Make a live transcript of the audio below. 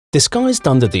Disguised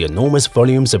under the enormous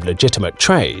volumes of legitimate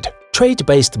trade,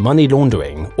 trade-based money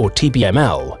laundering, or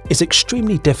TBML, is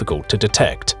extremely difficult to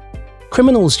detect.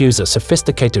 Criminals use a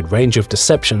sophisticated range of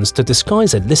deceptions to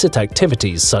disguise illicit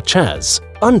activities such as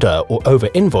under or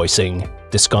over-invoicing,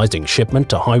 disguising shipment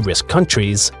to high-risk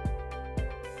countries,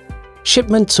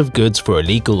 shipments of goods for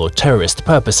illegal or terrorist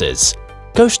purposes,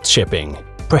 ghost shipping,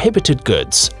 prohibited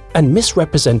goods, and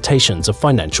misrepresentations of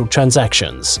financial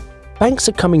transactions. Banks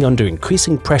are coming under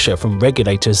increasing pressure from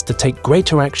regulators to take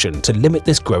greater action to limit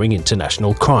this growing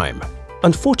international crime.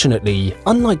 Unfortunately,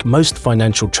 unlike most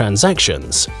financial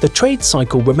transactions, the trade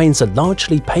cycle remains a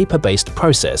largely paper-based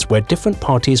process where different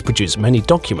parties produce many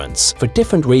documents for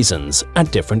different reasons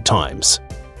at different times.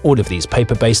 All of these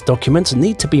paper-based documents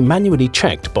need to be manually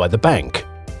checked by the bank.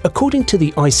 According to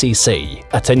the ICC,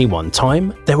 at any one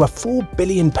time, there are 4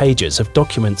 billion pages of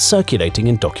documents circulating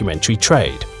in documentary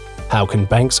trade. How can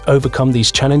banks overcome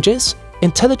these challenges?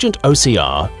 Intelligent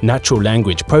OCR, natural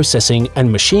language processing, and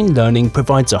machine learning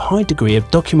provides a high degree of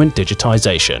document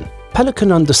digitization.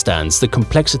 Pelican understands the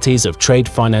complexities of trade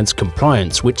finance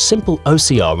compliance which simple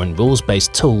OCR and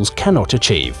rules-based tools cannot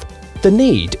achieve. The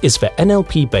need is for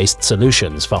NLP-based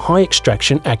solutions for high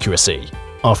extraction accuracy.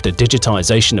 After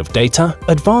digitization of data,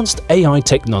 advanced AI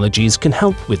technologies can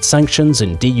help with sanctions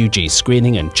and DUG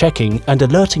screening and checking and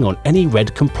alerting on any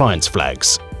red compliance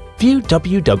flags. View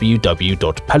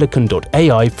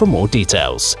www.Pelican.ai for more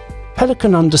details.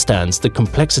 Pelican understands the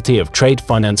complexity of trade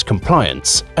finance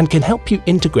compliance and can help you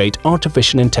integrate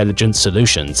artificial intelligence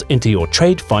solutions into your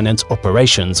trade finance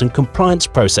operations and compliance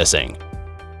processing.